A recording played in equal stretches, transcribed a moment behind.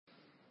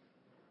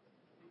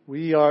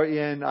We are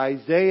in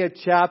Isaiah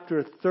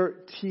chapter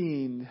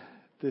 13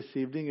 this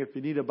evening. If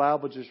you need a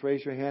Bible, just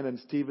raise your hand and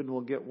Stephen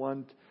will get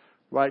one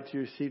right to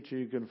your seat so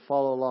you can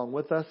follow along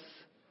with us.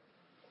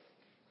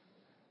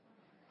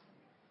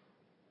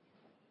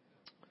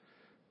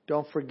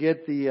 Don't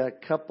forget the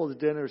couples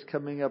dinner is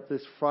coming up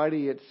this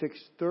Friday at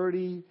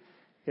 6:30.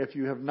 If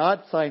you have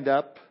not signed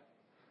up,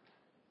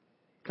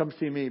 come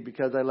see me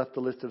because I left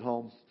the list at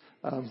home.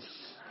 And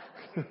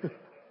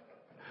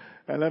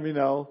let me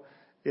know.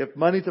 If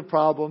money's a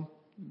problem,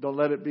 don't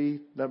let it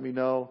be. Let me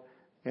know.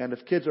 And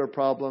if kids are a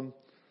problem,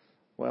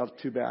 well,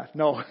 too bad.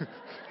 No.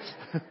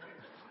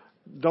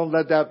 Don't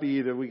let that be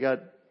either. We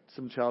got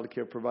some child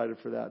care provided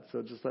for that.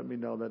 So just let me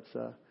know.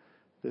 That's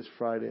this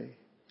Friday.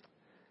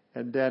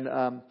 And then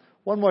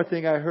one more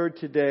thing I heard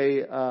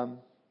today, and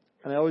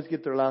I always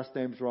get their last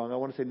names wrong. I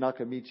want to say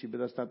Nakamichi, but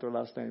that's not their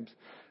last names.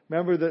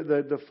 Remember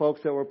the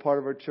folks that were part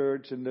of our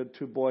church and the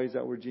two boys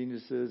that were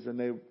geniuses and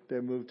they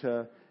moved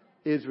to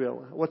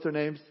Israel. What's their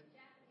names?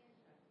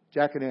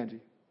 Jack and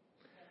Angie.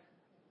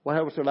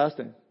 What was their last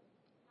name?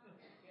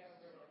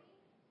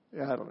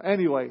 Yeah, I don't know.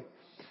 Anyway,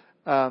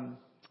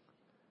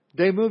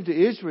 they moved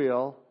to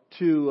Israel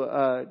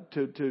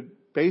to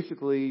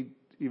basically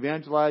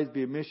evangelize,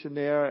 be a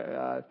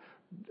missionary.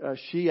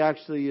 She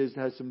actually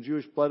has some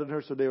Jewish blood in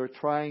her, so they were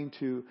trying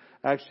to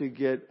actually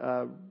get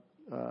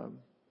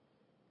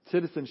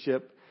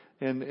citizenship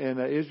in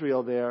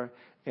Israel there.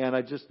 And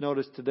I just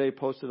noticed today,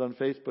 posted on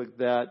Facebook,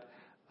 that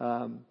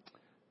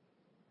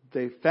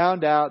they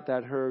found out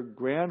that her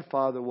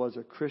grandfather was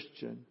a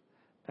Christian,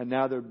 and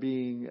now they're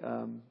being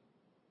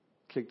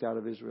kicked out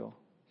of Israel.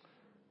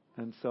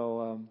 And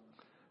so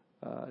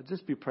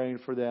just be praying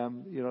for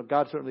them. You know,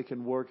 God certainly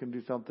can work and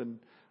do something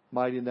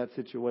mighty in that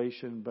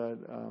situation, but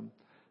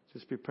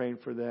just be praying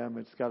for them.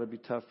 It's got to be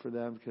tough for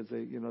them because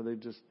they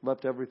just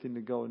left everything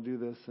to go and do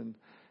this, and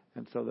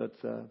so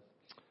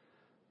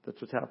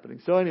that's what's happening.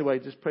 So anyway,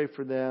 just pray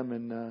for them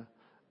and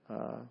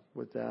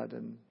with that.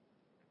 And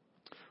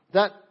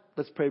that,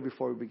 let's pray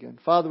before we begin.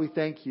 Father, we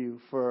thank you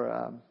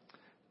for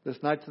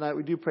this night tonight.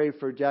 We do pray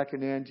for Jack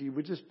and Angie.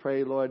 We just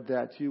pray, Lord,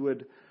 that you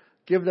would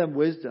give them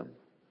wisdom.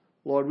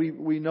 Lord,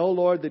 we know,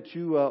 Lord, that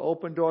you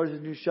open doors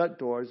and you shut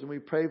doors. And we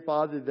pray,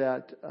 Father,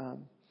 that,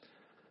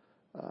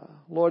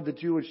 Lord,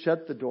 that you would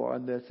shut the door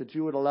on this, that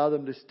you would allow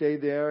them to stay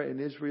there in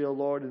Israel,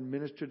 Lord, and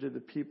minister to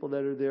the people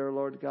that are there,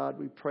 Lord God.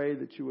 We pray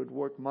that you would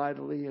work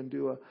mightily and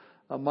do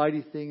a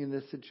mighty thing in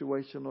this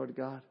situation, Lord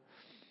God.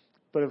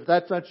 But if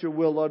that's not your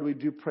will, Lord, we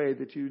do pray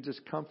that you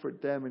just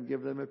comfort them and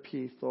give them a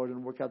peace, Lord,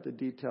 and work out the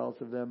details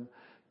of them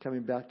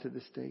coming back to the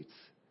States.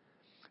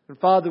 And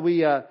Father,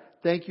 we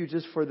thank you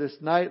just for this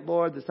night,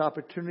 Lord, this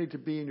opportunity to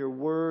be in your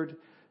word,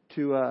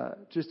 to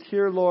just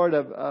hear, Lord,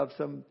 of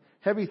some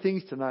heavy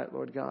things tonight,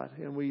 Lord God.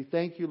 And we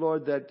thank you,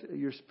 Lord, that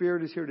your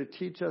Spirit is here to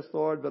teach us,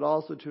 Lord, but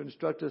also to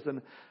instruct us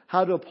on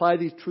how to apply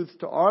these truths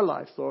to our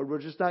lives, Lord. We're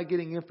just not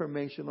getting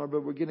information, Lord,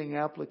 but we're getting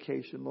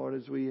application, Lord,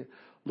 as we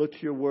look to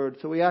your word.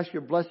 So we ask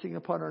your blessing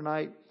upon our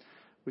night.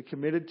 We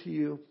commit it to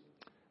you.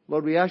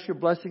 Lord, we ask your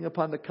blessing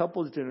upon the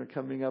couples dinner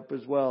coming up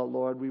as well,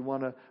 Lord. We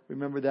want to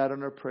remember that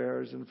in our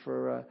prayers, and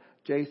for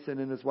Jason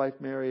and his wife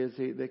Mary as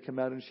they come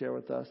out and share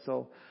with us.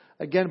 So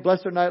again,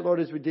 bless our night, Lord,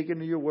 as we dig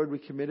into your word. We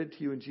commit it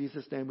to you. In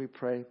Jesus' name we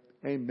pray.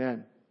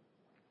 Amen.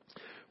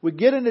 We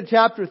get into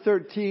chapter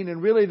 13,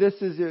 and really this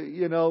is,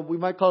 we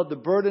might call it the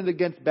burden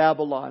against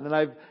Babylon. And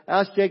I've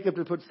asked Jacob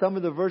to put some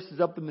of the verses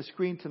up on the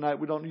screen tonight.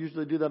 We don't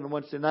usually do that on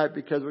Wednesday night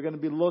because we're going to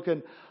be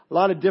looking a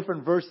lot of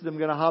different verses I'm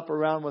going to hop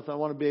around with. I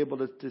want to be able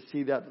to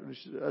see that,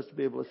 us to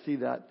be able to see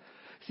that.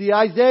 See,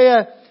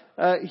 Isaiah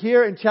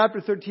here in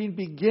chapter 13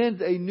 begins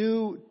a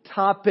new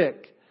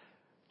topic.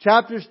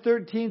 Chapters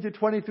 13 to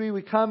 23,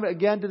 we come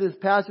again to this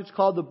passage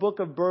called the Book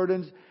of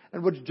Burdens,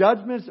 in which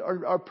judgments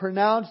are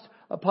pronounced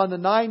upon the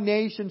 9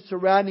 nations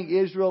surrounding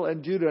Israel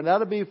and Judah. And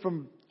that'll be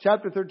from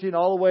chapter 13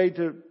 all the way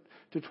to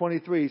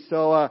 23.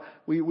 So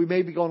we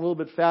may be going a little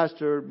bit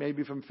faster,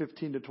 maybe from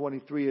 15 to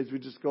 23, as we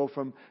just go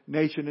from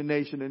nation to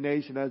nation to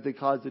nation as they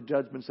cause the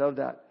judgments of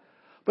that.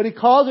 But he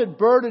calls it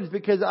burdens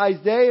because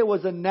Isaiah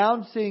was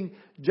announcing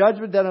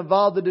judgment that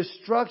involved the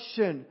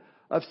destruction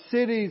of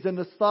cities and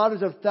the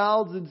slaughters of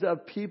thousands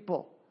of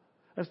people.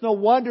 It's no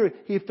wonder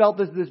he felt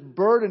this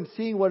burden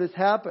seeing what has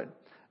happened.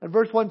 And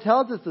verse 1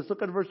 tells us this.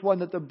 Look at verse 1,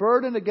 that the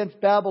burden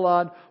against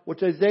Babylon,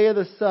 which Isaiah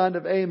the son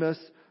of Amos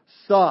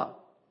saw.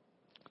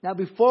 Now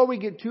before we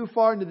get too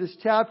far into this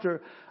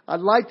chapter, I'd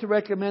like to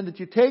recommend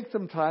that you take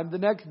some time the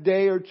next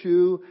day or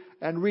two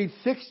and read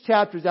 6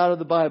 chapters out of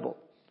the Bible.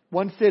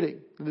 One sitting.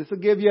 And this will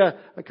give you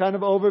a kind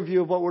of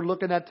overview of what we're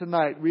looking at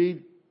tonight.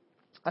 Read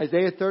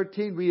Isaiah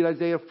 13, read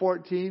Isaiah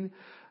 14,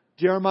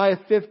 Jeremiah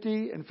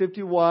 50 and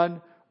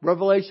 51,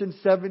 Revelation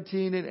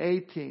 17 and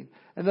 18.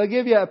 And they'll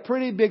give you a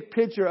pretty big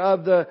picture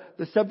of the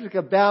subject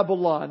of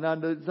Babylon, on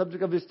the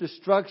subject of its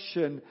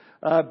destruction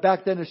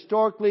back then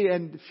historically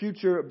and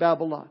future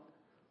Babylon.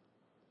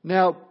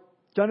 Now,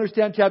 to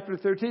understand chapter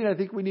 13, I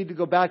think we need to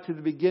go back to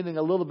the beginning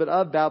a little bit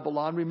of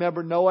Babylon.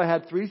 Remember, Noah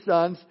had 3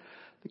 sons.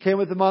 They came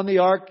with him on the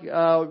ark.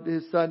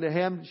 His son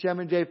Ham, Shem,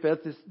 and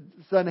Japheth. His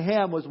son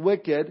Ham was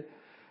wicked.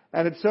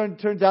 And it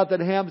turns out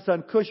that Ham's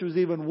son Cush was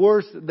even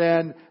worse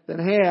than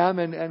Ham.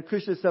 And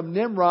Cush's son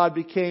Nimrod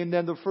became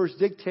then the first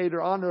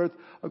dictator on earth,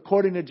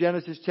 according to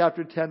Genesis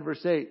chapter 10,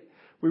 verse 8.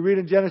 We read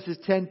in Genesis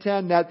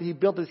 10:10 that he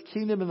built his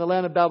kingdom in the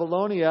land of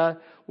Babylonia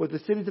with the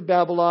cities of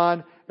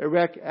Babylon,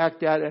 Erech,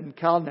 Akkad, and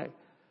Calneh.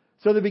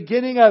 So the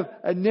beginning of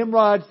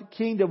Nimrod's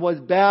kingdom was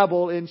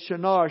Babel in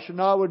Shinar.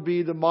 Shinar would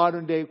be the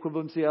modern day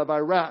equivalency of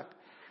Iraq.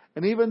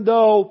 And even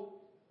though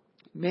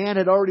man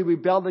had already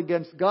rebelled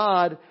against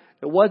God,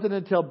 it wasn't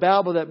until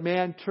Babel that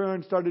man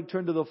started to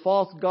turn to the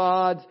false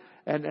gods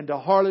and to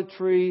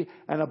harlotry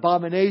and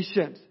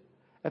abominations.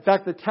 In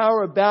fact, the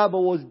Tower of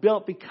Babel was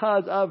built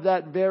because of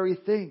that very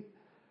thing.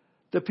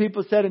 The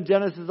people said in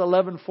Genesis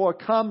 11:4,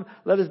 "Come,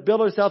 let us build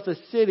ourselves a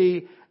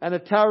city and a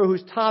tower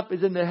whose top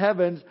is in the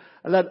heavens,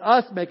 and let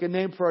us make a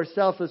name for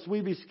ourselves, lest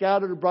we be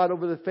scattered and brought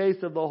over the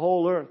face of the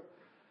whole earth."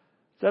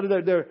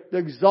 Instead, they're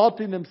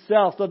exalting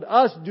themselves. Let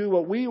us do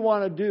what we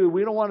want to do.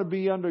 We don't want to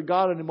be under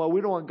God anymore. We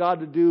don't want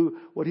God to do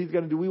what He's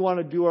going to do. We want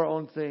to do our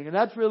own thing. And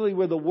that's really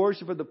where the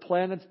worship of the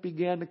planets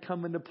began to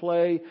come into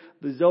play.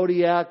 The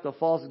zodiac, the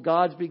false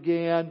gods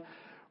began.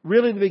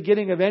 Really the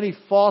beginning of any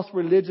false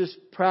religious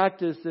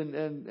practice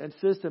and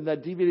system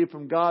that deviated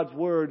from God's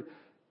Word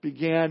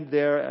began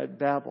there at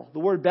Babel. The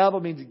word Babel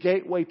means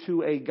gateway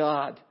to a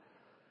God.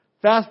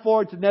 Fast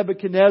forward to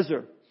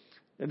Nebuchadnezzar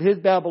and his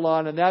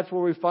Babylon, and that's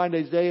where we find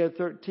Isaiah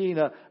 13,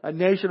 a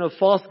nation of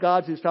false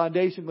gods whose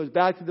foundation goes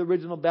back to the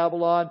original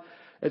Babylon.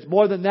 It's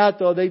more than that,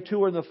 though. They too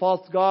were in the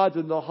false gods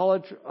and the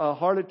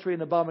harlotry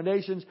and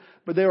abominations,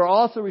 but they were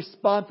also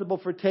responsible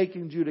for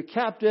taking Judah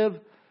captive.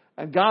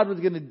 And God was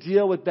going to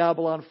deal with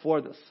Babylon for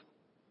this.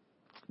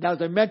 Now,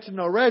 as I mentioned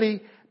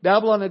already,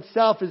 Babylon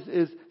itself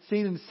is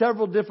seen in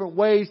several different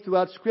ways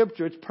throughout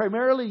Scripture. It's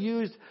primarily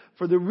used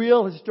for the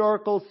real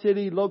historical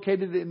city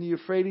located in the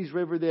Euphrates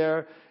River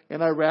there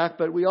in Iraq.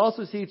 But we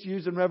also see it's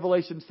used in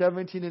Revelation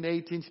 17 and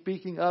 18,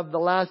 speaking of the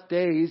last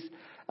days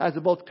as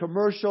a both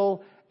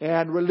commercial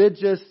and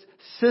religious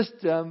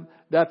system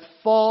that's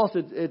false,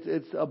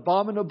 it's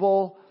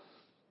abominable.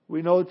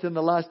 We know it's in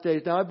the last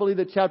days. Now, I believe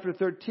that chapter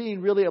 13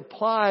 really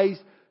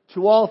applies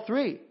to all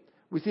three.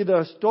 We see the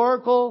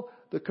historical,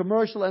 the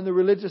commercial, and the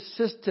religious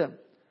system.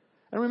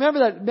 And remember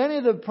that many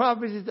of the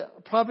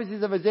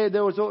prophecies of Isaiah,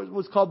 there was what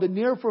was called the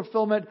near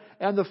fulfillment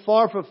and the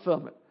far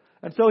fulfillment.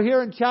 And so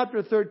here in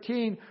chapter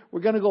 13, we're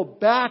going to go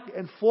back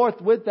and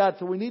forth with that.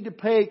 So we need to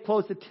pay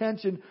close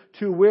attention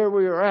to where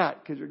we are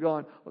at. Because you're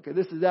going, okay,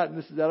 this is that and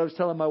this is that. I was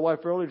telling my wife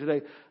earlier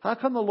today, how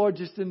come the Lord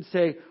just didn't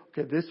say,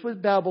 okay, this was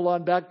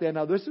Babylon back then.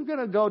 Now this is going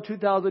to go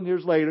 2,000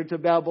 years later to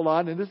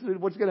Babylon. And this is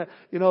what's going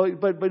to,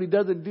 but He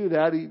doesn't do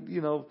that. He,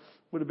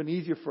 would have been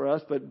easier for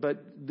us. But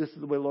this is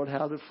the way the Lord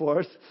has it for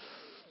us.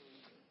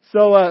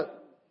 So,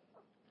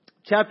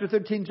 chapter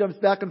 13 jumps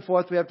back and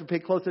forth. We have to pay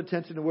close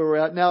attention to where we're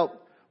at. Now,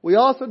 we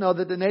also know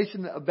that the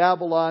nation of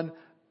Babylon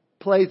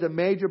plays a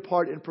major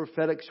part in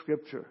prophetic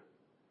scripture.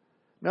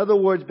 In other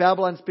words,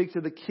 Babylon speaks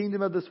of the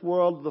kingdom of this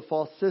world, the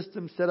false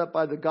system set up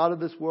by the God of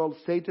this world,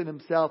 Satan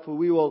himself, who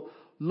we will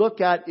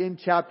look at in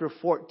chapter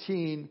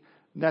 14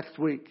 next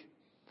week.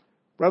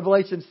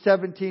 Revelation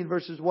 17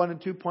 verses 1 and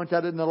 2 points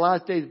out, in the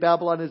last days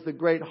Babylon is the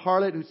great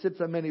harlot who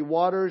sits on many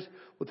waters,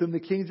 with whom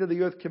the kings of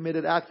the earth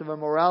committed acts of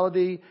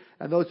immorality,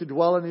 and those who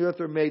dwell on the earth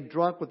are made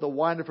drunk with the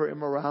wine of her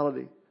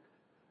immorality.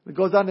 It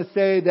goes on to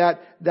say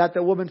that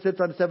the woman sits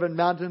on 7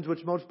 mountains,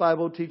 which most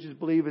Bible teachers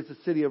believe is the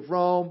city of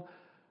Rome.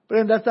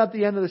 But that's not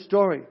the end of the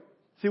story.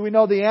 See, we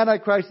know the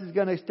Antichrist is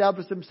going to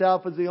establish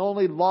himself as the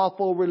only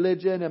lawful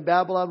religion, and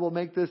Babylon will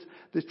make this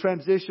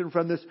transition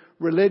from this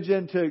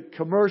religion to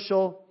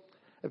commercial.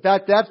 In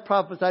fact, that's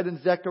prophesied in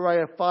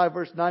Zechariah 5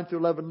 verse 9 through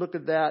 11. Look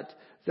at that.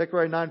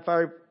 Zechariah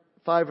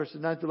 5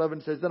 verses 9 through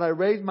 11 says, "Then I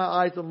raised my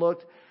eyes and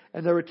looked,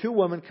 and there were 2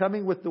 women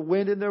coming with the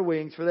wind in their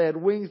wings, for they had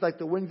wings like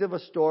the wings of a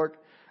stork.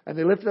 And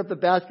they lifted up the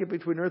basket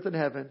between earth and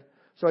heaven.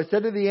 So I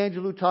said to the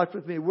angel who talked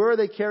with me, 'Where are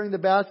they carrying the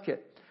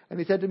basket?' And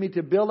he said to me,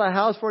 'To build a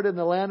house for it in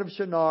the land of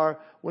Shinar.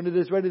 When it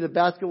is ready, the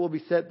basket will be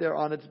set there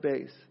on its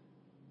base.'"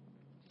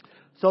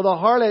 So the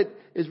harlot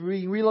is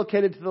being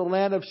relocated to the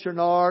land of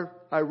Shinar,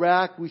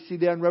 Iraq. We see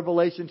there in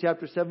Revelation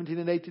chapter 17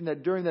 and 18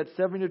 that during that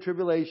 7-year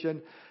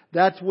tribulation,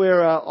 that's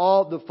where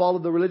all the fall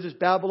of the religious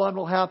Babylon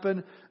will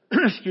happen.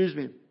 Excuse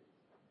me.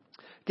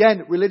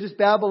 Again, religious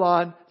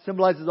Babylon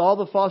symbolizes all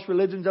the false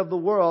religions of the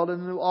world,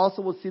 and we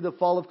also will see the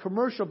fall of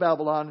commercial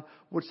Babylon,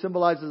 which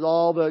symbolizes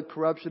all the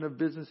corruption of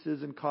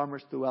businesses and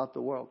commerce throughout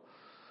the world.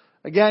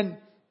 Again,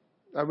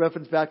 I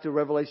reference back to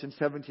Revelation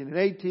 17 and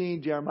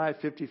 18, Jeremiah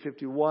 50,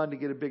 51 to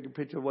get a bigger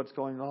picture of what's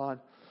going on.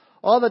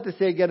 All that to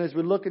say again, as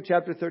we look at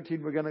chapter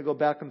 13, we're going to go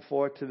back and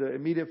forth to the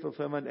immediate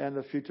fulfillment and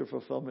the future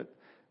fulfillment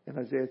in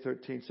Isaiah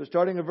 13. So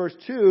starting in verse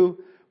 2,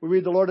 we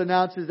read the Lord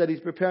announces that He's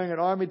preparing an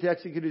army to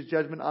execute His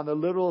judgment on the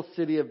literal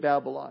city of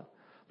Babylon.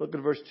 Look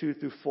at verse 2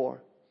 through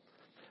 4.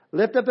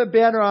 "Lift up a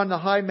banner on the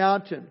high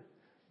mountain.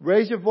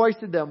 Raise your voice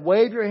to them.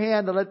 Wave your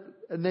hand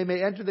and they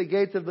may enter the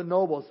gates of the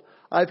nobles.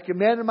 I have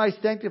commanded my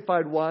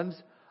sanctified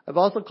ones. I've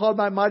also called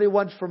my mighty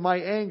ones for my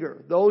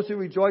anger, those who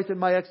rejoice in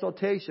my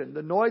exaltation.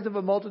 The noise of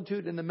a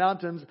multitude in the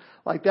mountains,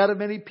 like that of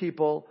many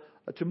people,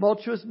 a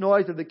tumultuous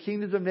noise of the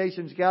kingdoms of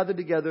nations gathered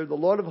together. The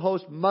Lord of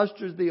hosts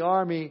musters the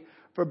army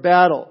for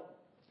battle.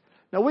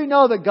 Now we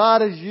know that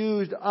God has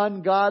used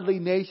ungodly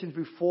nations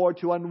before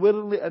to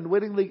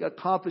unwittingly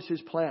accomplish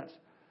His plans.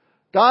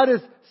 God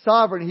is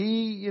sovereign.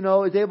 He,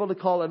 is able to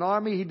call an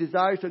army. He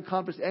desires to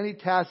accomplish any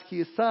task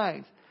He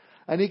assigns.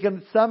 And He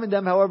can summon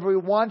them however He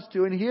wants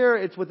to. And here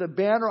it's with a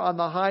banner on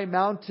the high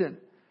mountain.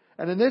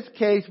 And in this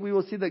case, we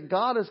will see that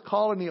God is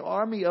calling the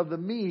army of the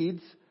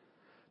Medes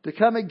to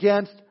come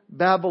against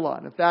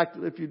Babylon. In fact,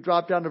 if you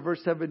drop down to verse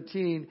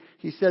 17,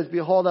 He says,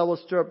 "Behold, I will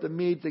stir up the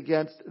Medes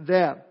against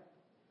them."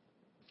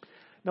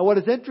 Now what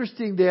is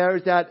interesting there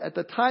is that at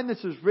the time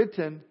this was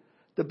written,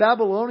 the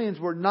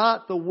Babylonians were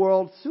not the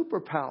world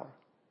superpower.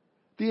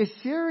 The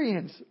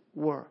Assyrians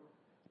were.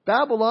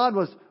 Babylon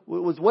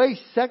was way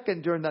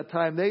second during that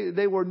time.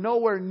 They were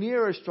nowhere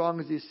near as strong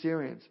as the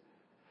Assyrians.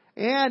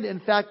 And in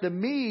fact, the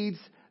Medes,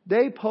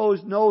 they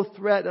posed no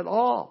threat at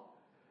all.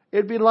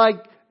 It'd be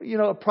like,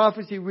 a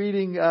prophecy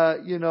reading,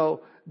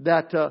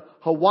 that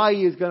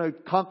Hawaii is going to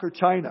conquer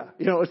China,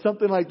 or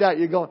something like that.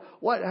 You're going,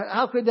 what?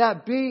 How could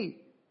that be?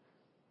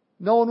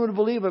 No one would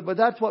believe it, but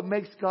that's what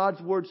makes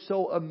God's Word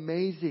so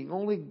amazing.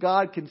 Only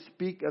God can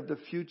speak of the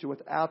future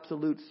with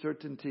absolute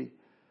certainty.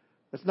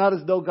 It's not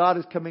as though God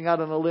is coming out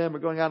on a limb or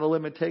going out on a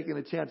limb and taking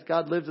a chance.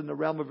 God lives in the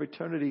realm of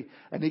eternity,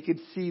 and He can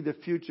see the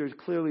future as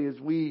clearly as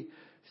we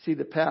see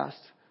the past.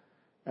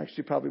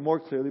 Actually, probably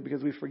more clearly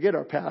because we forget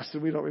our past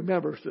and we don't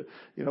remember. So,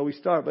 we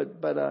start.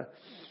 But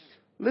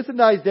listen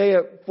to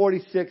Isaiah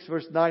 46,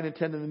 verse 9 and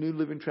 10 in the New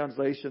Living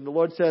Translation. The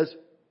Lord says,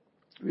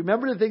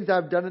 "Remember the things I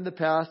have done in the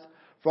past.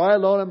 For I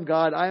alone am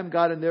God. I am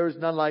God, and there is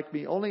none like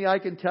me. Only I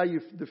can tell you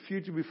the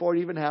future before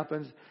it even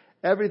happens.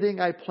 Everything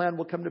I plan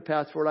will come to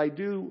pass. For I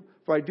do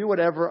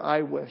whatever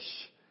I wish."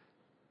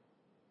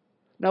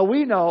 Now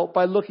we know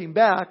by looking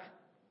back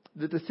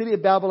that the city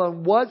of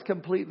Babylon was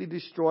completely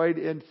destroyed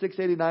in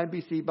 689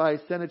 BC by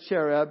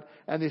Sennacherib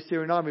and the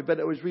Assyrian army, but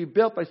it was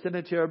rebuilt by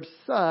Sennacherib's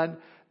son.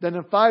 Then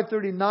in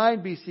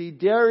 539 BC,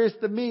 Darius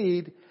the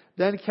Mede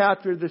then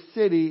captured the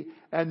city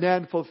and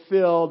then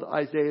fulfilled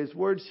Isaiah's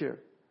words here.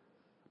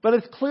 But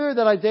it's clear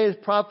that Isaiah's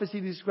prophecy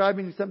is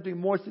describing something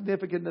more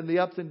significant than the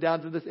ups and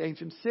downs of this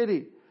ancient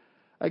city.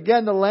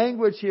 Again, the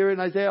language here in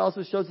Isaiah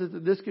also shows us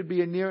that this could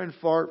be a near and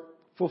far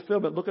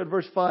fulfillment. Look at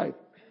verse 5. It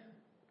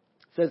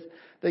says,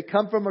 "They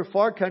come from a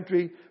far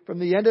country, from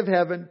the end of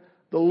heaven,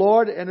 the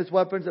Lord and His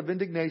weapons of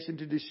indignation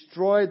to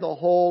destroy the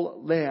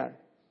whole land."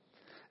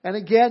 And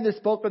again, this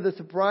spoke of the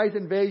surprise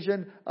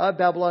invasion of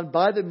Babylon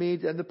by the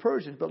Medes and the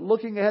Persians. But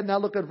looking ahead, now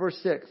look at verse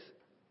 6.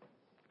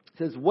 It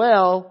says,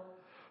 "Well,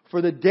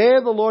 for the day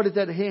of the Lord is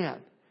at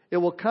hand. It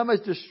will come as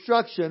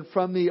destruction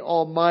from the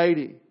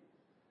Almighty."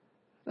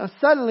 Now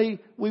suddenly,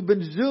 we've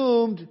been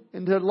zoomed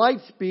into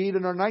light speed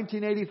in our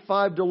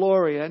 1985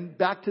 DeLorean,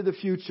 Back to the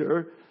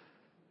Future.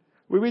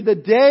 We read, the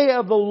day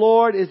of the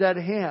Lord is at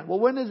hand. Well,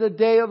 when is the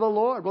day of the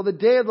Lord? Well, the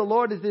day of the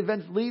Lord is the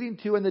events leading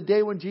to and the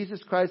day when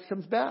Jesus Christ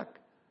comes back.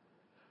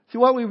 See,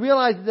 what we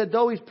realize is that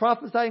though He's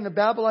prophesying of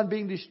Babylon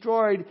being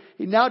destroyed,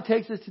 He now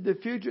takes us to the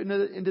future,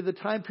 into the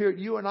time period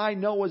you and I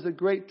know as the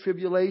Great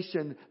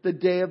Tribulation, the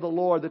day of the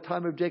Lord, the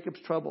time of Jacob's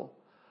trouble.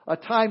 A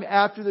time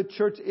after the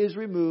church is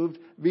removed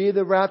via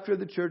the rapture of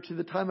the church to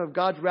the time of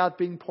God's wrath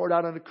being poured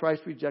out on a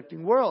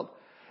Christ-rejecting world.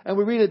 And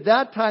we read at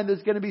that time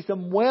there's going to be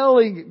some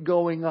wailing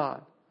going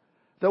on.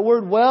 The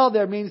word wail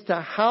there means to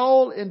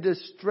howl in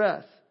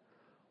distress.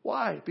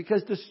 Why?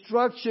 Because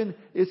destruction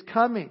is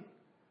coming.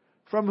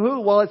 From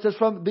who? Well, it says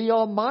from the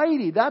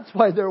Almighty. That's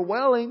why they're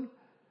wailing.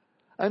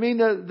 I mean,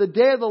 the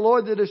day of the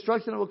Lord, the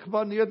destruction that will come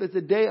on the earth, is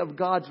the day of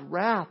God's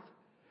wrath.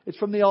 It's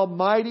from the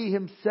Almighty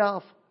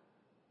Himself.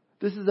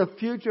 This is a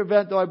future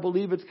event, though I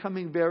believe it's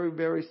coming very,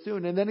 very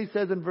soon. And then He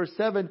says in verse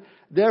 7,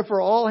 "Therefore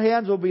all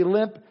hands will be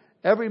limp,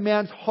 every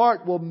man's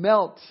heart will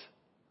melt."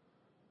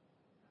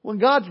 When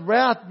God's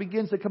wrath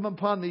begins to come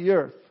upon the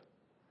earth,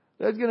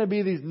 there's going to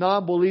be these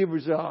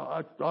non-believers.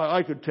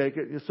 I could take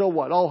it. So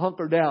what? I'll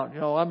hunker down.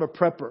 I'm a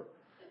prepper.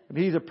 And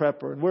he's a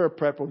prepper, and we're a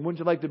prepper. And wouldn't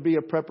you like to be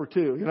a prepper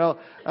too?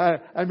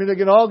 I mean, they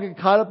can all get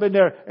caught up in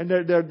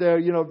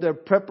their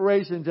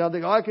preparations. And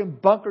think, I can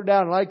bunker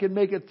down and I can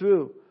make it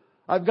through.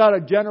 I've got a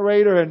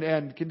generator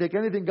and can take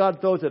anything God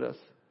throws at us.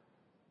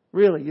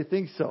 Really, you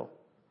think so?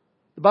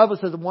 The Bible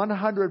says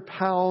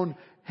 100-pound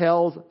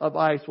hails of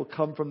ice will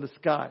come from the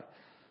sky.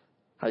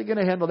 How are you going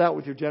to handle that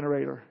with your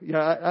generator?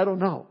 I don't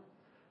know.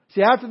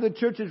 See, after the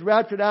church is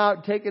raptured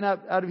out, taken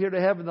out of here to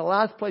heaven, the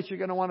last place you're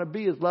going to want to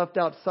be is left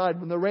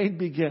outside when the rain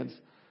begins.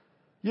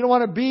 You don't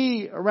want to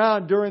be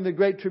around during the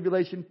Great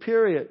Tribulation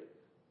period.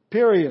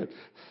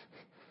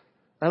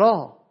 At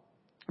all.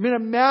 I mean,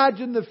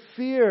 imagine the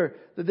fear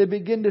that they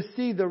begin to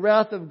see the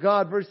wrath of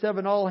God. Verse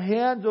 7, all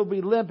hands will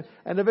be limp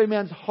and every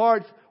man's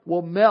heart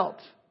will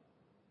melt.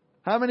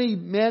 How many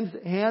men's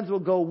hands will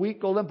go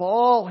weak, go limp?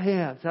 All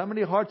hands. How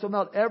many hearts will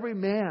melt? Every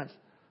man's.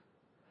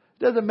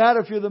 Doesn't matter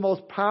if you're the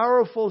most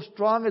powerful,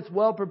 strongest,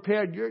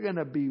 well-prepared. You're going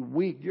to be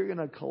weak. You're going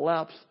to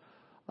collapse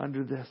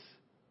under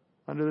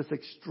this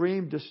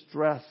extreme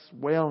distress,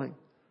 wailing.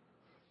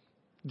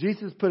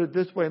 Jesus put it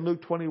this way in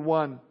Luke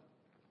 21,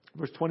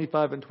 verse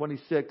 25 and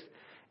 26.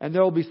 And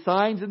there will be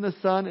signs in the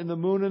sun, in the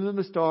moon, and in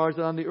the stars,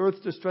 and on the earth's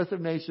distress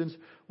of nations,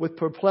 with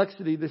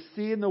perplexity, the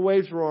sea and the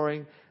waves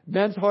roaring,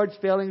 men's hearts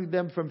failing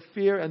them from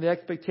fear and the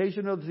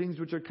expectation of the things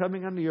which are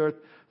coming on the earth,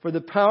 for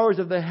the powers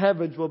of the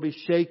heavens will be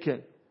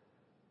shaken.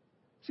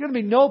 There's going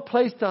to be no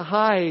place to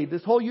hide.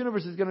 This whole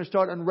universe is going to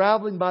start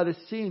unraveling by the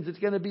seams. It's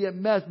going to be a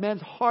mess.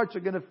 Men's hearts are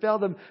going to fail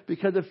them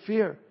because of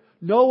fear.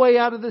 No way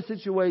out of the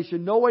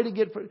situation. No way to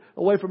get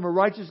away from a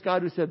righteous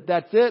God who said,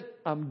 that's it.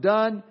 I'm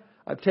done.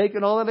 I've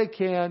taken all that I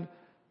can.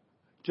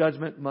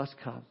 Judgment must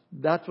come.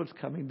 That's what's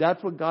coming.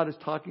 That's what God is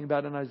talking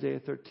about in Isaiah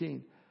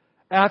 13.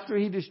 After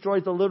He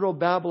destroys the literal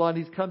Babylon,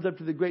 He comes up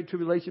to the Great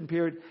Tribulation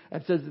period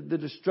and says that the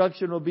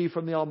destruction will be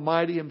from the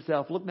Almighty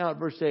Himself. Look now at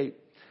verse 8.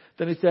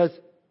 Then He says,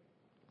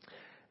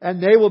 and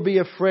they will be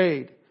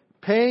afraid.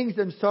 Pangs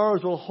and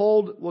sorrows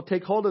will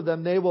take hold of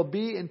them. They will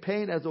be in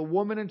pain as a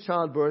woman in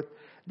childbirth.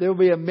 They will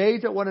be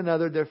amazed at one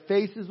another. Their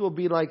faces will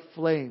be like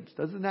flames.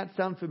 Doesn't that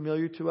sound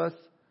familiar to us?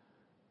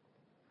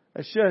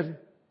 It should.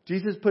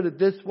 Jesus put it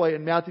this way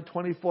in Matthew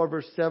 24,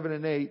 verse 7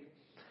 and 8.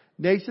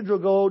 Nations will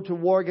go to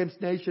war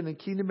against nation and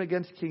kingdom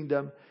against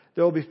kingdom.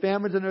 There will be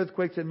famines and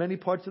earthquakes in many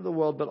parts of the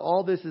world, but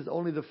all this is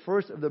only the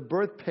first of the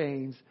birth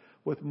pains,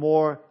 with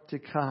more to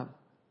come.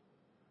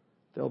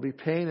 There will be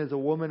pain as a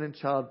woman in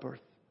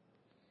childbirth.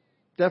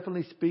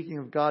 Definitely speaking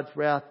of God's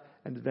wrath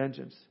and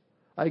vengeance.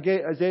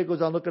 Isaiah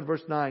goes on, look at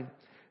verse 9.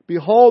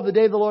 Behold, the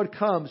day of the Lord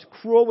comes,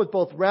 cruel with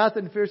both wrath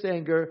and fierce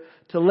anger,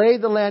 to lay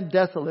the land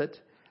desolate,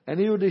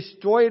 and He will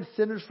destroy its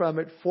sinners from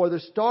it. For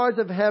the stars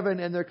of heaven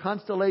and their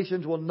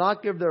constellations will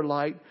not give their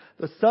light.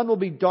 The sun will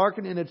be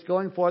darkened in its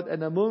going forth, and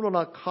the moon will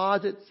not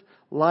cause its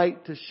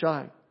light to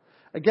shine.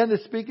 Again,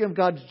 this speaking of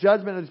God's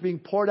judgment that is being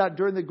poured out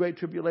during the Great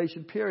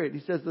Tribulation period.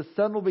 He says the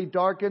sun will be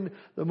darkened,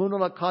 the moon will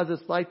not cause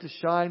its light to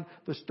shine,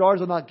 the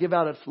stars will not give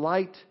out its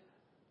light.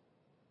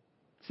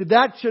 See,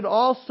 that should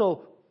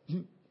also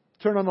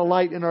turn on the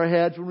light in our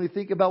heads when we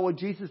think about what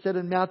Jesus said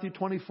in Matthew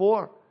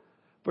 24.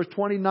 Verse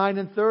 29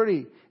 and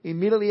 30.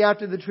 Immediately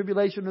after the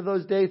tribulation of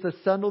those days, the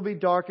sun will be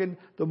darkened,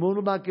 the moon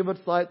will not give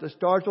its light, the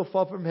stars will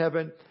fall from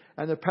heaven,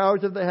 and the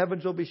powers of the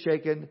heavens will be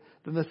shaken.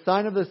 Then the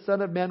sign of the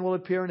Son of Man will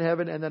appear in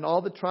heaven, and then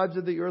all the tribes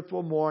of the earth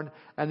will mourn,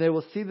 and they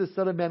will see the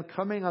Son of Man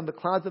coming on the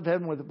clouds of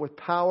heaven with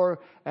power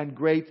and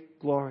great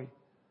glory.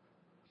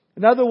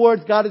 In other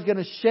words, God is going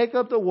to shake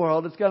up the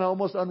world. It's going to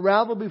almost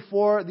unravel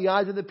before the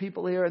eyes of the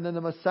people here, and then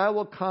the Messiah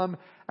will come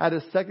at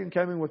His second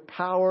coming with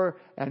power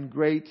and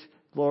great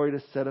glory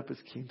to set up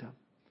His kingdom.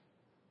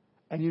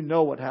 And you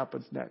know what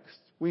happens next.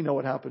 We know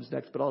what happens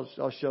next, but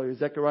I'll show you.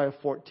 Zechariah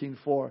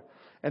 14:4.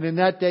 And in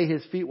that day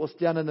His feet will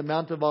stand on the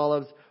Mount of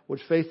Olives,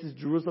 which faces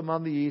Jerusalem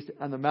on the east,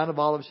 and the Mount of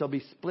Olives shall be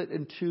split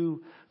in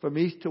two from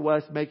east to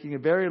west, making a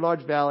very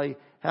large valley.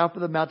 Half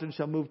of the mountain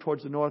shall move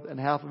towards the north, and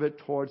half of it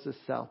towards the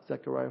south.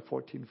 Zechariah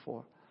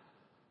 14:4.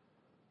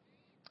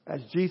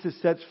 As Jesus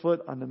sets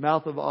foot on the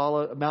Mount of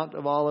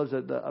Olives,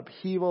 the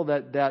upheaval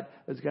that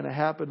is going to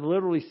happen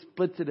literally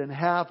splits it in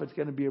half. It's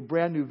going to be a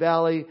brand new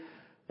valley.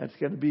 It's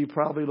going to be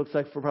looks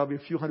like for a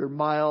few hundred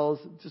miles.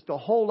 Just a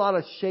whole lot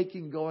of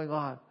shaking going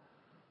on.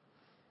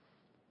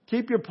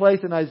 Keep your place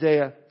in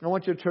Isaiah. I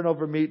want you to turn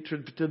over me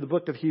to the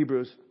book of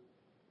Hebrews.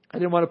 I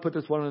didn't want to put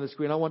this one on the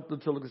screen. I want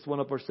to look this one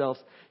up ourselves.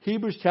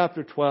 Hebrews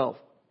chapter 12.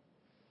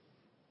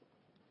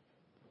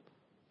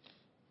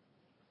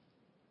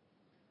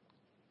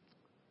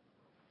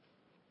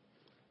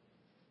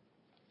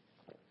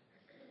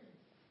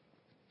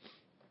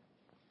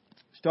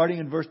 Starting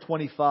in verse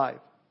 25.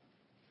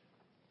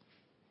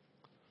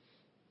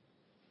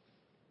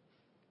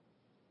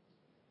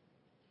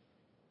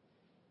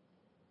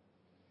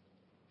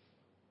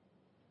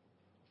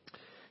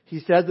 He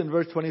says in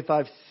verse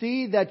 25,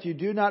 see that you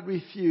do not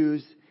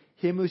refuse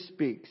Him who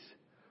speaks.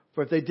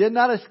 For if they did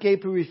not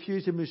escape who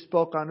refused Him who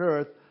spoke on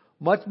earth,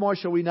 much more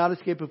shall we not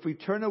escape if we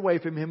turn away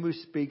from Him who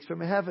speaks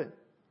from heaven.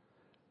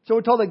 So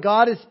we're told that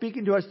God is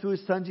speaking to us through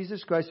His Son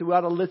Jesus Christ, so we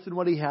ought to listen to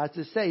what He has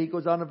to say. He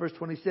goes on in verse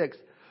 26.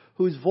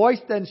 Whose voice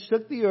then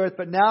shook the earth,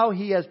 but now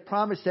He has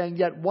promised, saying,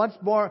 yet once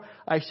more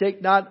I shake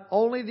not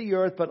only the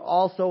earth, but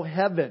also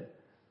heaven.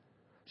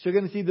 So you're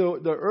going to see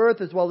the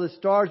earth as well as the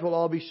stars will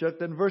all be shook.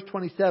 Then verse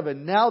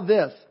 27, now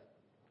this,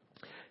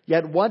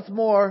 yet once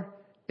more,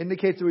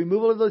 indicates the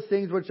removal of those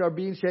things which are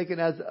being shaken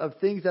as of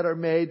things that are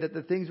made, that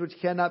the things which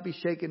cannot be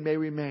shaken may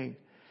remain.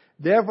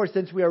 Therefore,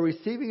 since we are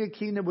receiving a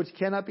kingdom which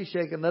cannot be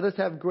shaken, let us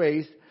have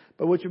grace,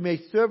 by which we may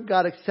serve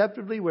God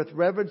acceptably with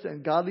reverence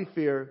and godly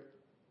fear,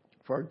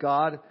 for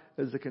God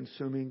is a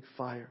consuming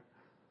fire.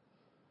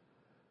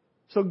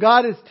 So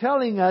God is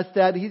telling us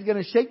that He's going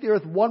to shake the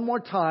earth one more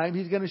time.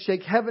 He's going to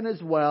shake heaven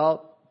as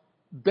well.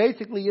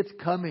 Basically, it's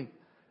coming.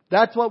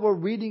 That's what we're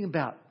reading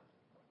about.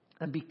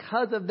 And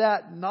because of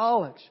that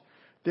knowledge,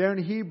 There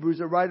in Hebrews,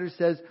 the writer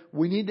says,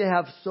 we need to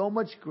have so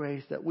much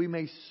grace that we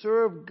may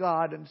serve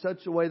God in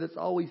such a way that's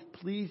always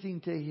pleasing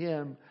to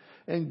Him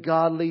and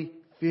godly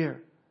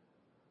fear.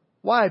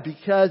 Why?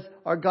 Because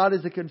our God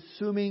is a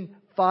consuming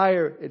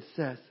fire, it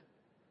says.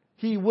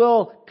 He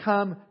will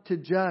come to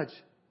judge.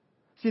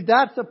 See,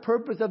 that's the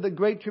purpose of the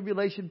Great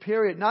Tribulation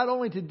period. Not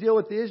only to deal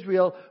with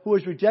Israel who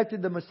has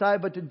rejected the Messiah,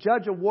 but to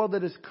judge a world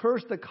that has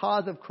cursed the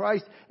cause of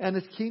Christ and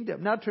His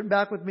kingdom. Now turn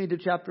back with me to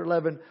chapter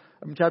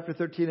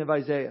 13 of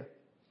Isaiah.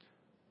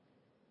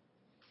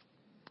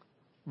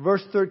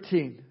 Verse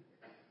 13.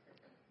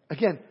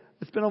 Again,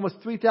 it's been almost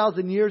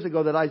 3,000 years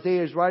ago that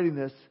Isaiah is writing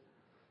this.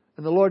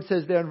 And the Lord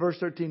says there in verse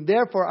 13,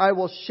 therefore I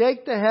will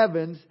shake the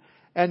heavens,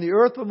 and the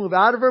earth will move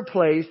out of her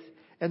place,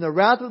 in the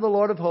wrath of the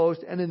Lord of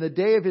hosts, and in the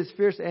day of His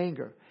fierce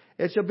anger.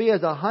 It shall be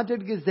as a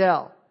hunted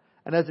gazelle,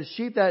 and as a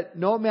sheep that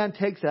no man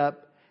takes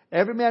up.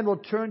 Every man will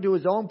turn to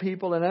his own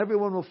people, and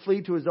everyone will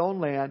flee to his own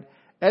land.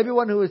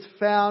 Everyone who is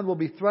found will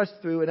be thrust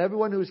through, and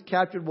everyone who is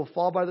captured will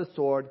fall by the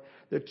sword.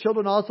 Their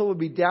children also will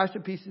be dashed to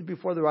pieces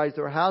before their eyes.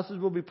 Their houses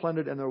will be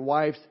plundered, and their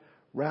wives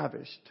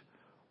ravished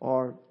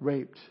or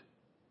raped.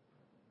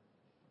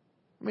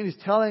 I mean,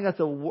 He's telling us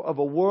of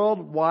a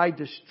worldwide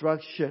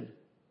destruction.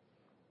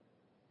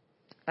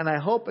 And I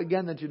hope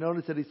again that you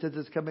notice that He says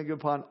it's coming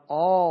upon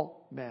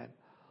all men,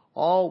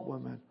 all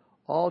women,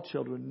 all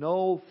children.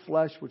 No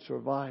flesh would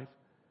survive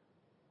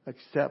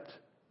except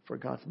for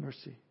God's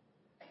mercy.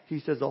 He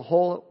says the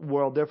whole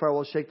world, therefore I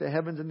will shake the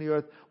heavens, and the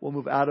earth will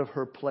move out of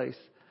her place.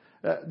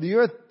 The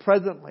earth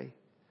presently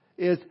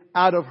is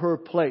out of her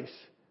place.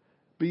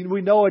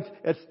 We know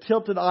it's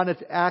tilted on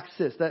its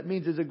axis. That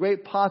means there's a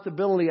great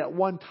possibility at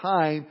one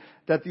time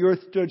that the earth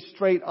stood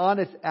straight on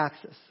its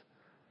axis.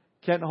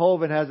 Kent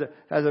Hovind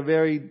has a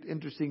very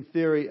interesting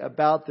theory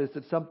about this,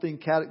 that something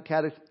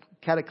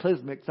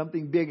cataclysmic,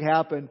 something big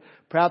happened,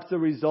 perhaps the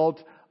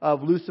result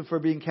of Lucifer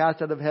being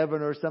cast out of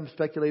heaven, or some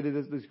speculated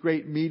as this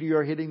great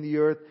meteor hitting the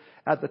earth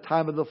at the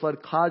time of the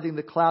flood, causing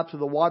the collapse of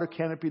the water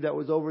canopy that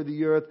was over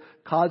the earth,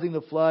 causing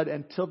the flood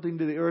and tilting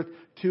the earth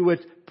to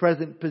its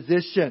present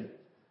position.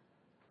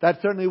 That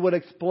certainly would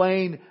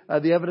explain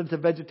the evidence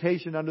of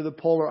vegetation under the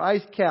polar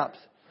ice caps.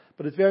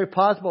 But it's very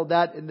possible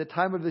that in the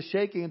time of the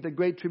shaking at the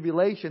Great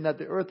Tribulation, that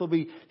the earth will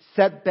be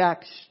set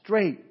back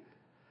straight.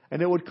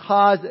 And it would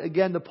cause,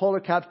 again, the polar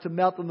caps to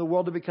melt and the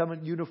world to become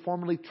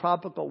uniformly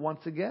tropical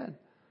once again.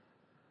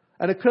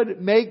 And it could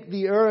make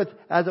the earth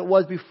as it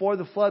was before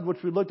the flood,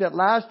 which we looked at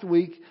last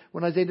week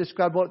when Isaiah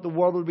described what the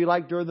world would be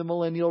like during the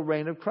millennial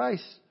reign of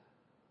Christ.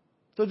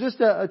 So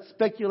just a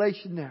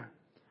speculation there.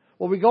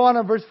 Well, we go on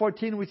in verse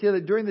 14, we see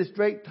that during this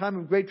great time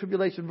of great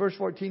tribulation, verse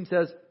 14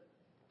 says,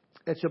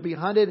 it shall be as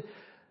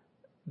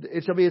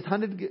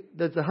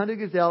a hunted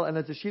gazelle, and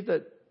as a sheep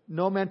that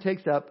no man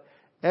takes up.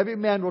 Every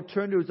man will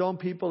turn to his own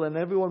people, and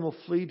everyone will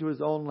flee to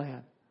his own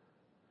land.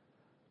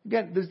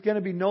 Again, there's going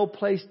to be no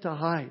place to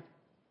hide.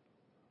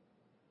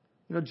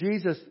 You know,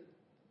 Jesus,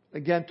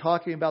 again,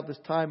 talking about this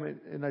time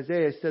in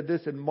Isaiah, said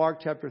this in Mark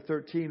chapter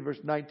 13, verse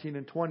 19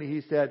 and 20.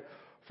 He said,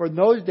 for in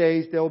those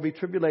days there will be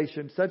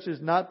tribulation, such as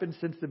not been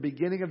since the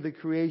beginning of the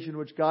creation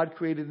which God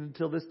created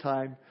until this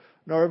time,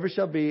 nor ever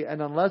shall be.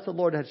 And unless the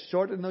Lord had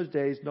shortened those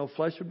days, no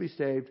flesh would be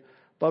saved.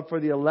 But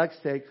for the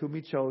elect's sake, whom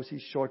He chose, He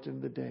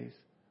shortened the days.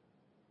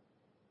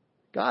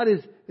 God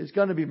is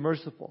going to be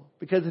merciful.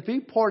 Because if He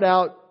poured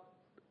out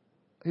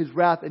His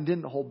wrath and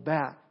didn't hold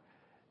back,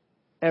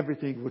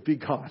 everything would be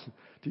gone.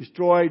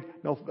 Destroyed.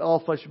 No, all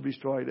flesh would be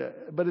destroyed.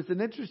 But it's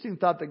an interesting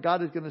thought that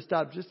God is going to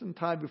stop just in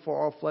time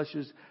before all flesh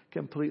is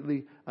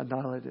completely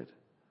annihilated.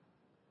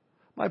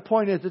 My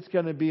point is, it's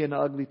going to be an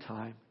ugly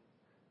time.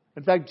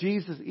 In fact,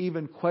 Jesus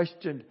even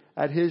questioned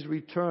at His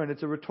return.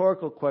 It's a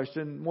rhetorical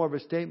question, more of a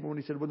statement, when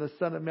He said, when the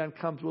Son of Man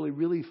comes, will He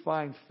really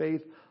find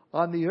faith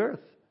on the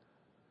earth?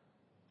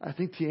 I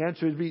think the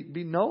answer would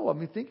be no. I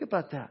mean, think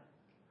about that.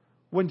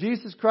 When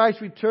Jesus Christ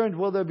returns,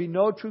 will there be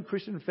no true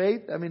Christian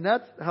faith? I mean,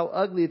 that's how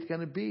ugly it's going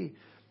to be.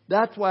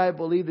 That's why I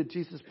believe that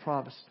Jesus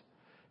promised.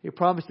 He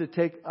promised to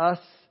take us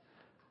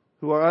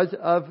who are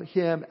of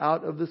Him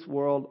out of this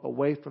world,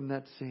 away from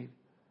that scene.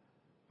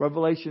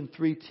 Revelation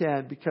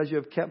 3:10, because you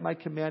have kept my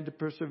command to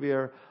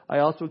persevere, I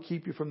also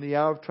keep you from the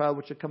hour of trial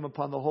which shall come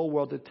upon the whole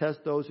world to test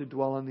those who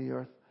dwell on the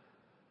earth.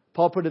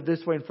 Paul put it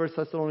this way in 1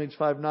 Thessalonians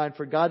 5:9,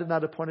 for God did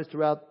not appoint us to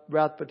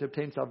wrath, but to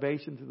obtain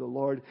salvation through the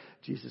Lord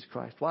Jesus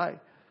Christ. Why?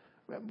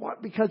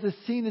 Because the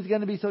scene is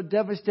going to be so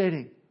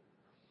devastating.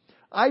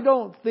 I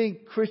don't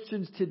think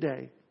Christians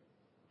today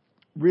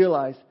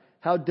realize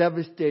how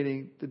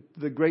devastating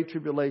the Great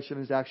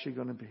Tribulation is actually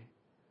going to be.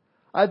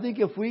 I think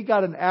if we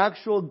got an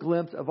actual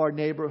glimpse of our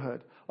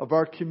neighborhood, of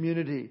our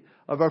community,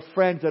 of our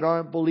friends that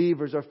aren't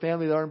believers, our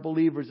family that aren't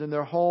believers, in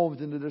their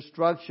homes, and the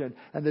destruction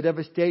and the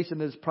devastation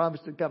that is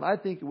promised to come, I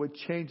think it would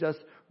change us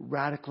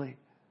radically.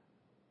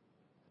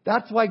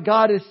 That's why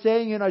God is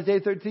saying in Isaiah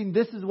 13,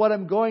 this is what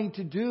I'm going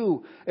to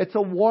do. It's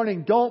a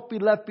warning. Don't be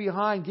left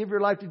behind. Give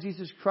your life to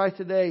Jesus Christ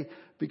today,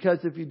 because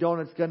if you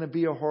don't, it's going to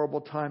be a horrible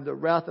time. The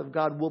wrath of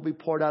God will be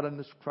poured out on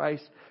this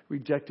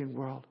Christ-rejecting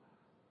world.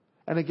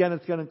 And again,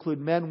 it's going to include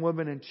men,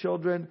 women, and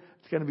children.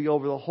 It's going to be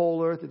over the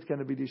whole earth. It's going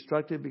to be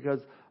destructive because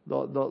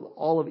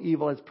all of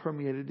evil has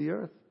permeated the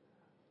earth.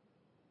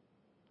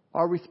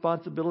 Our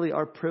responsibility,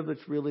 our privilege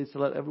really is to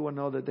let everyone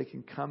know that they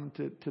can come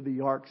to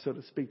the ark, so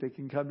to speak. They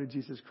can come to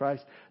Jesus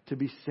Christ to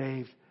be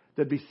saved.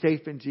 They'd be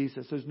safe in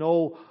Jesus. There's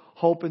no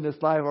hope in this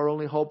life. Our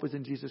only hope is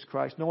in Jesus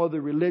Christ. No other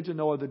religion,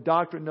 no other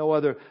doctrine, no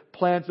other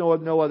plans,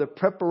 no other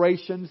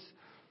preparations.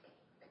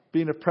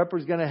 Being a prepper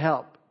is going to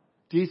help.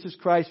 Jesus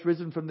Christ,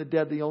 risen from the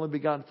dead, the only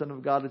begotten Son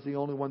of God, is the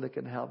only one that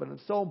can help. And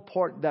it's so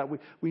important that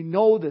we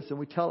know this and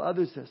we tell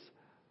others this.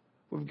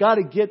 We've got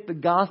to get the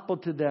gospel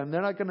to them.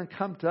 They're not going to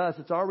come to us.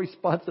 It's our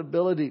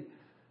responsibility.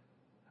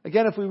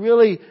 Again, if we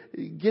really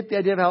get the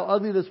idea of how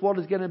ugly this world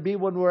is going to be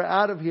when we're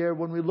out of here,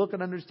 when we look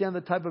and understand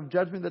the type of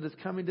judgment that is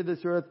coming to this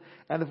earth,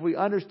 and if we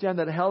understand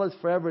that hell is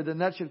forever, then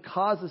that should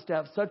cause us to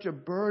have such a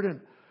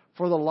burden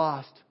for the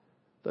lost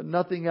that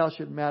nothing else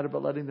should matter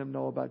but letting them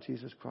know about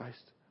Jesus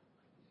Christ.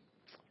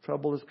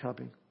 Trouble is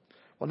coming.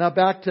 Well, now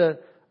back to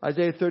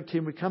Isaiah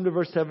 13. We come to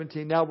verse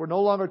 17. Now we're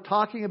no longer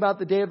talking about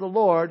the day of the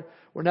Lord.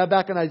 We're now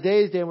back in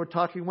Isaiah's day, and we're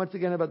talking once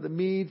again about the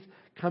Medes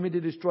coming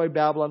to destroy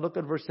Babylon. Look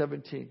at verse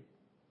 17.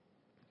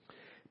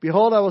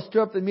 Behold, I will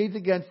stir up the Medes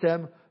against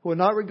them, who will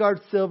not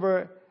regard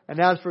silver, and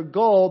as for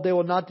gold, they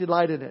will not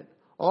delight in it.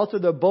 Also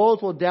their bows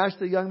will dash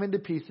the young men to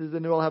pieces,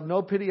 and they will have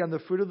no pity on the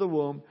fruit of the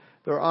womb.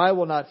 Their eye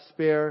will not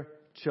spare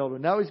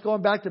children. Now he's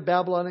going back to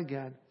Babylon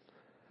again.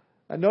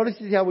 And notice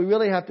how we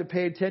really have to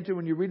pay attention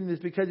when you're reading this,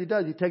 because he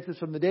does. He takes us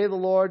from the day of the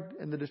Lord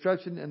and the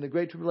destruction and the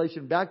great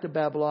tribulation back to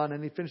Babylon,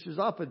 and he finishes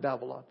off with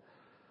Babylon.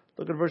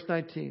 Look at verse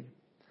 19.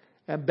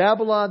 And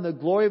Babylon, the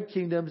glory of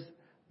kingdoms,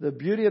 the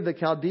beauty of the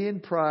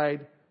Chaldean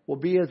pride, will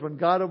be as when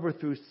God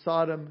overthrew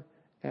Sodom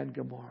and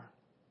Gomorrah.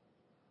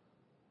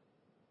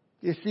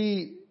 You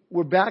see,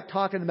 we're back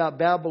talking about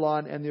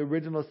Babylon and the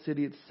original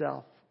city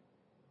itself.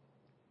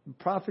 The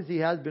prophecy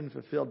has been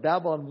fulfilled.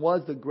 Babylon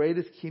was the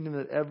greatest kingdom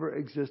that ever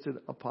existed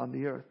upon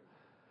the earth.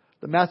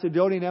 The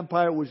Macedonian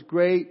Empire was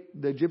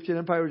great. The Egyptian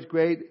Empire was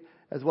great,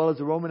 as well as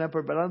the Roman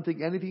Empire. But I don't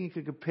think anything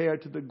can compare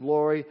to the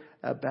glory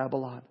of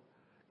Babylon.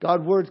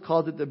 God's words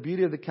calls it the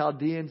beauty of the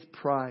Chaldeans'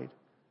 pride.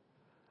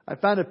 I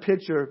found a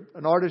picture,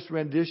 an artist's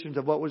rendition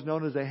of what was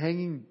known as the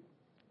Hanging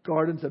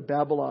Gardens of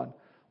Babylon,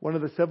 one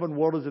of the 7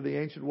 wonders of the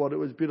ancient world. It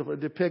was beautiful. It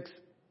depicts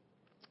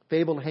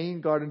fabled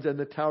hanging gardens and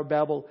the Tower of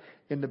Babel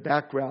in the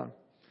background.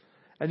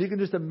 And you can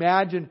just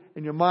imagine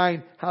in your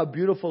mind how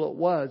beautiful it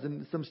was.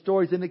 And some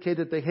stories indicate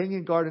that the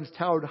hanging gardens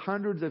towered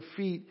hundreds of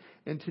feet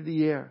into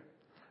the air.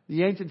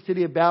 The ancient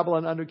city of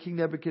Babylon under King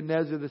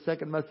Nebuchadnezzar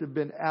II must have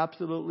been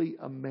absolutely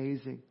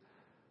amazing.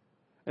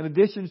 In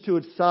addition to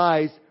its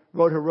size,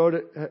 wrote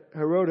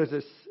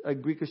Herodotus, a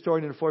Greek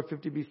historian in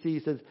 450 BC, he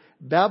says,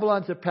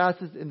 Babylon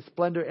surpasses in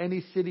splendor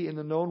any city in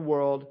the known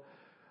world.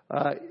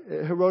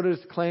 Herodotus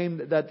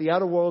claimed that the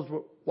outer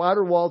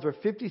walls were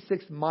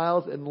 56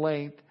 miles in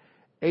length,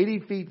 80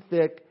 feet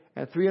thick,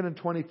 and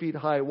 320 feet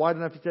high, wide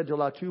enough, he said, to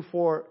allow 2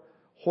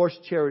 4-horse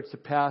chariots to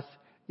pass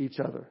each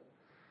other.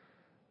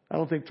 I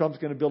don't think Trump's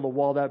going to build a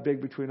wall that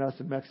big between us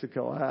and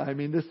Mexico. I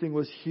mean, this thing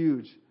was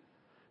huge.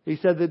 He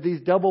said that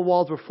these double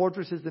walls were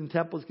fortresses and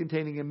temples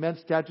containing immense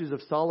statues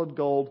of solid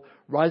gold.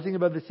 Rising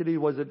above the city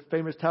was the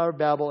famous Tower of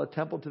Babel, a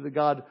temple to the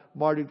god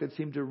Marduk that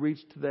seemed to reach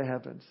to the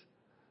heavens.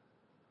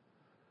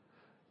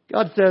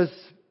 God says,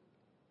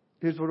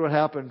 here's what would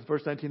happen.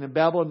 Verse 19, in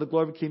Babylon, the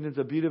glory of kingdoms,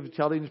 the beauty of the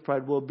Chaldeans'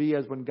 pride will be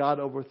as when God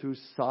overthrew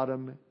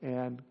Sodom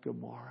and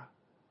Gomorrah.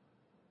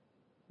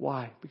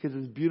 Why? Because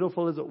as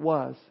beautiful as it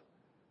was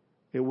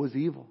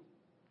evil.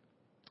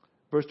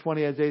 Verse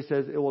 20, Isaiah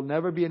says, it will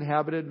never be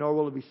inhabited, nor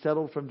will it be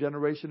settled from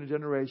generation to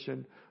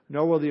generation,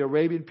 nor will the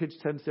Arabian pitch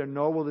tents there,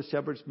 nor will the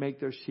shepherds make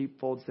their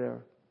sheepfolds there.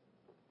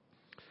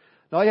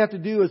 Now all you have to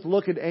do is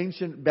look at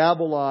ancient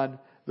Babylon,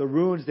 the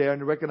ruins there,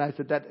 and recognize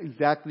that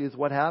exactly is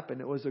what happened.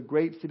 It was a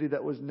great city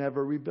that was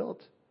never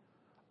rebuilt.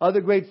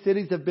 Other great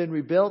cities have been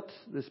rebuilt,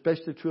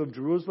 especially true of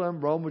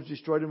Jerusalem. Rome was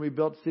destroyed and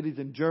rebuilt. Cities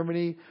in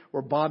Germany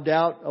were bombed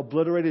out,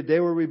 obliterated. They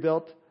were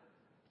rebuilt.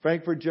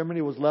 Frankfurt,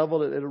 Germany was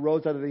leveled. It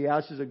arose out of the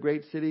ashes, a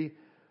great city,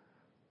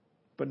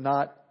 but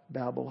not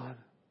Babylon.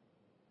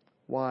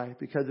 Why?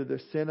 Because of their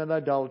sin and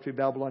idolatry,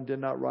 Babylon did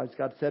not rise.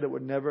 God said it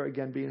would never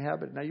again be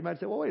inhabited. Now you might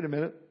say, well, wait a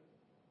minute.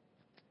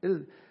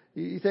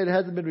 You said it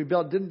hasn't been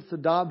rebuilt. Didn't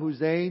Saddam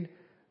Hussein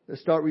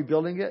start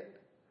rebuilding it?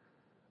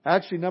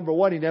 Actually, number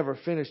one, he never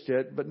finished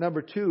it. But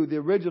number two, the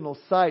original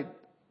site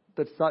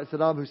that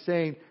Saddam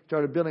Hussein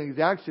started building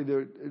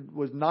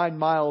was 9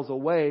 miles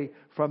away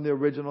from the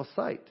original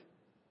site.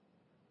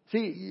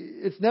 See,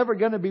 it's never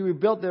going to be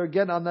rebuilt there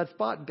again on that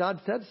spot.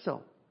 God said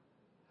so.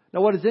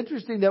 Now, what is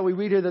interesting that we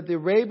read here that the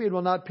Arabian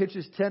will not pitch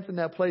his tent in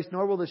that place,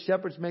 nor will the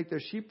shepherds make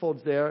their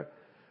sheepfolds there.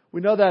 We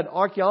know that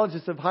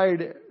archaeologists have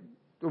hired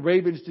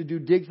Arabians to do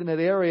digs in that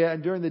area,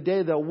 and during the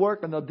day they'll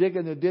work and they'll dig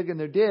and they'll dig and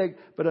they'll dig,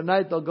 but at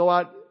night they'll go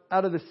out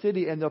of the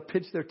city and they'll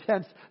pitch their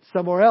tents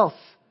somewhere else.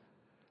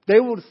 They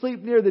will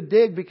sleep near the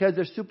dig because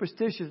they're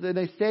superstitious, and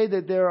they say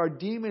that there are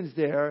demons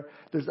there,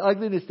 there's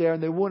ugliness there,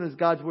 and they won't, as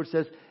God's word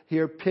says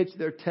here, pitch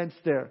their tents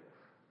there.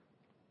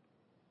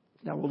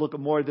 Now we'll look at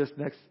more of this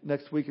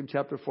next week in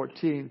chapter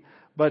 14.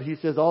 But he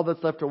says, all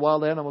that's left are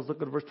wild animals.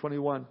 Look at verse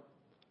 21.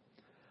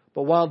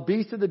 But wild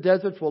beasts of the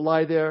deserts will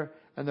lie there,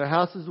 and their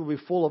houses will be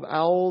full of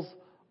owls.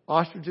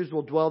 Ostriches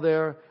will dwell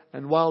there,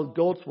 and wild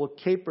goats will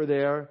caper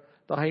there.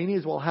 The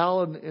hyenas will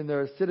howl in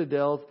their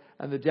citadels,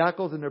 and the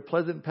jackals in their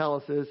pleasant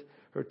palaces.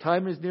 Her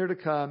time is near to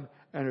come,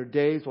 and her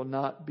days will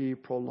not be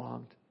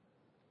prolonged.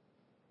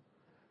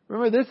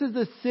 Remember, this is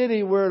the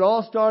city where it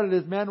all started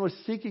as man was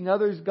seeking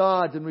others'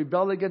 gods and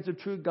rebelled against the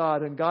true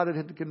God, and God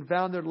had to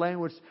confound their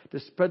language to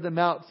spread them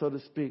out, so to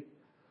speak.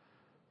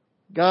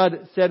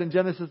 God said in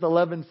Genesis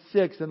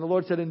 11:6, and the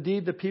Lord said,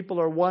 indeed, the people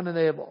are one, and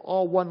they have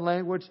all one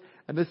language,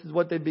 and this is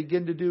what they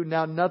begin to do.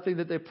 Now nothing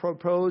that they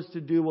propose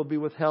to do will be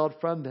withheld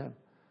from them.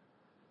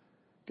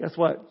 Guess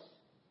what?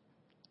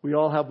 We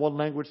all have one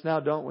language now,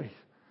 don't we?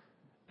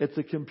 It's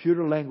a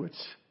computer language.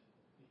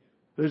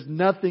 There's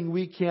nothing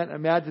we can't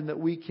imagine that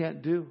we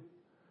can't do.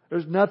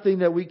 There's nothing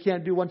that we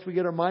can't do once we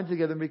get our minds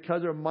together. And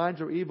because our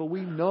minds are evil,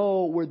 we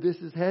know where this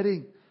is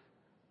heading.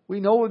 We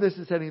know where this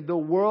is heading. The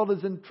world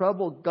is in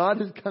trouble.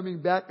 God is coming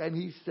back, and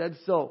He said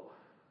so.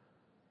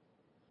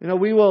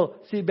 We will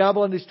see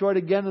Babylon destroyed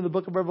again in the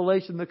book of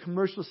Revelation. The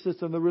commercial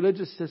system, the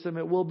religious system,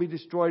 it will be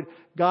destroyed.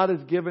 God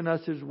has given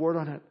us His word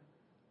on it.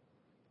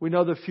 We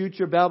know the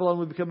future Babylon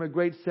will become a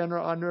great center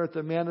on earth.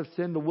 The man of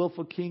sin, the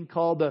willful king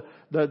called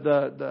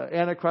the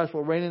Antichrist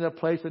will reign in that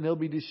place, and he'll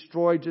be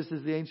destroyed just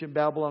as the ancient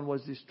Babylon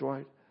was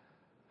destroyed.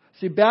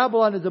 See,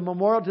 Babylon is a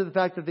memorial to the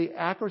fact that the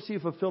accuracy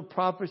of fulfilled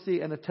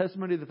prophecy and a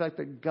testimony to the fact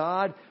that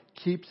God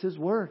keeps His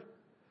word.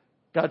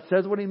 God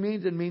says what He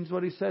means and means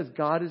what He says.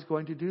 God is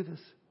going to do this.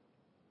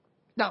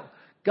 Now,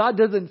 God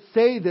doesn't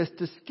say this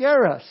to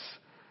scare us.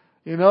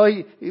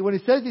 When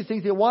He says these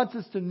things, He wants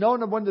us to know,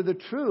 number one, that they're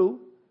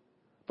true.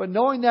 But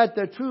knowing that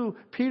they're true,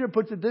 Peter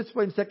puts it this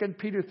way in 2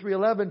 Peter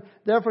 3:11.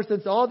 Therefore,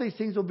 since all these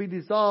things will be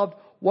dissolved,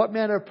 what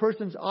manner of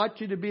persons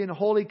ought you to be in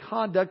holy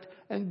conduct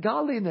and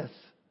godliness?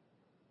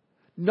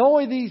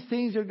 Knowing these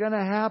things are going to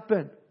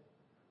happen,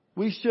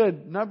 we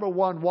should, number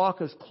one,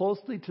 walk as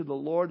closely to the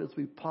Lord as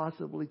we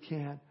possibly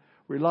can,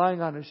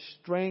 relying on His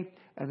strength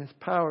and His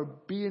power.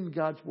 Be in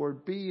God's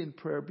Word, be in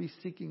prayer, be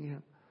seeking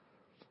Him.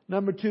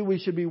 Number two, we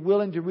should be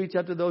willing to reach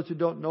out to those who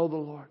don't know the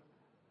Lord.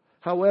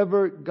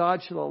 However,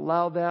 God shall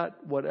allow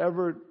that,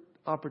 whatever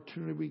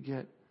opportunity we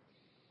get.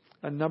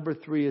 And number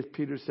three, as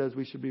Peter says,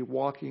 we should be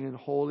walking in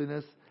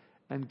holiness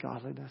and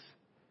godliness.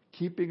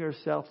 Keeping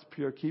ourselves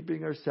pure,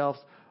 keeping ourselves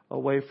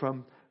away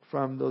from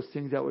those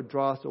things that would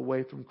draw us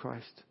away from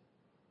Christ.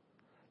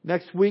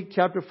 Next week,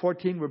 chapter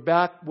 14, we're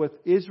back with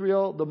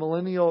Israel, the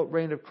millennial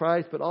reign of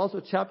Christ. But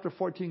also chapter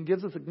 14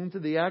 gives us a glimpse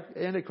of the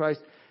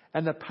Antichrist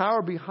and the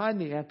power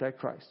behind the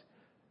Antichrist.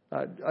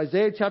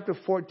 Isaiah chapter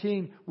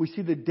 14, we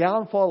see the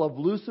downfall of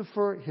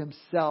Lucifer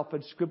himself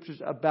and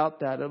scriptures about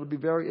that. It'll be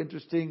very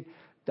interesting.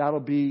 That'll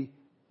be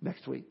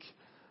next week.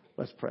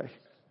 Let's pray.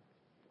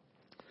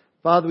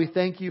 Father, we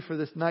thank You for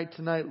this night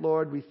tonight,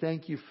 Lord. We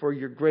thank You for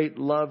Your great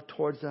love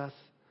towards us.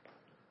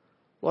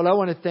 Lord, I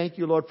want to thank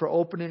You, Lord, for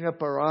opening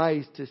up our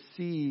eyes to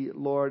see,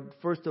 Lord,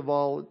 first of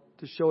all,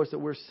 to show us that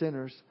we're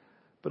sinners,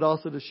 but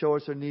also to show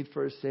us our need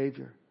for a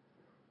Savior.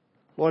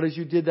 Lord, as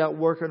You did that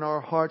work in our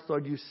hearts,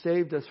 Lord, You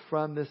saved us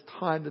from this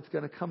time that's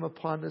going to come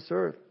upon this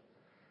earth.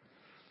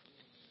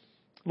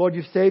 Lord,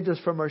 You saved us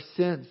from our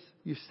sins.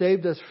 You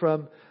saved us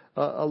from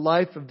a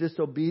life of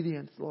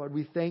disobedience, Lord.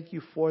 We thank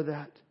You for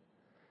that.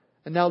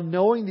 And now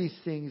knowing these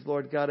things,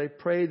 Lord God, I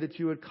pray that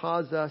You would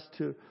cause us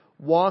to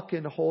walk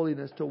in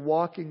holiness, to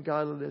walk in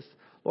godliness.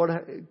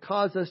 Lord,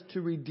 cause us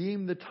to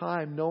redeem the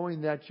time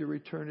knowing that Your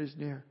return is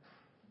near.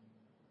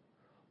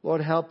 Lord,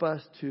 help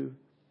us to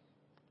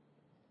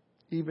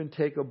even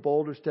take a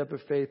bolder step of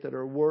faith at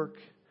our work,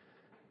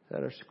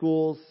 at our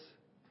schools,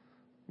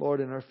 Lord,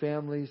 in our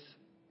families,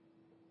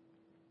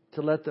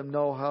 to let them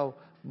know how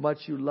much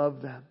You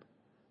love them,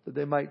 that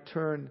they might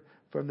turn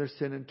from their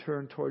sin and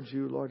turn towards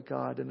You, Lord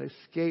God, and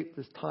escape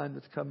this time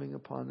that's coming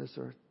upon this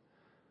earth.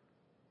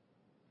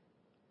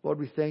 Lord,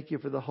 we thank You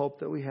for the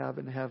hope that we have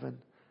in heaven,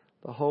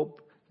 the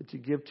hope that You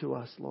give to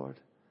us, Lord.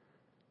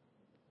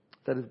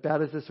 That as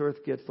bad as this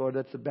earth gets, Lord,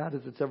 that's as bad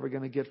as it's ever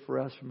going to get for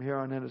us. From here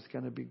on in, it's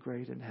going to be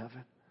great in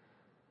heaven.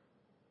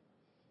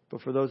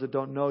 But for those that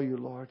don't know You,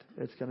 Lord,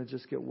 it's going to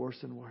just get worse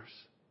and worse.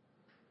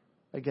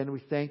 Again,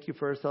 we thank You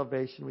for our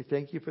salvation. We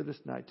thank You for this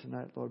night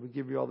tonight, Lord. We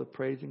give You all the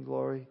praise and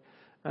glory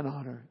and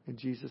honor. In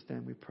Jesus'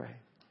 name we pray.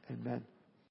 Amen.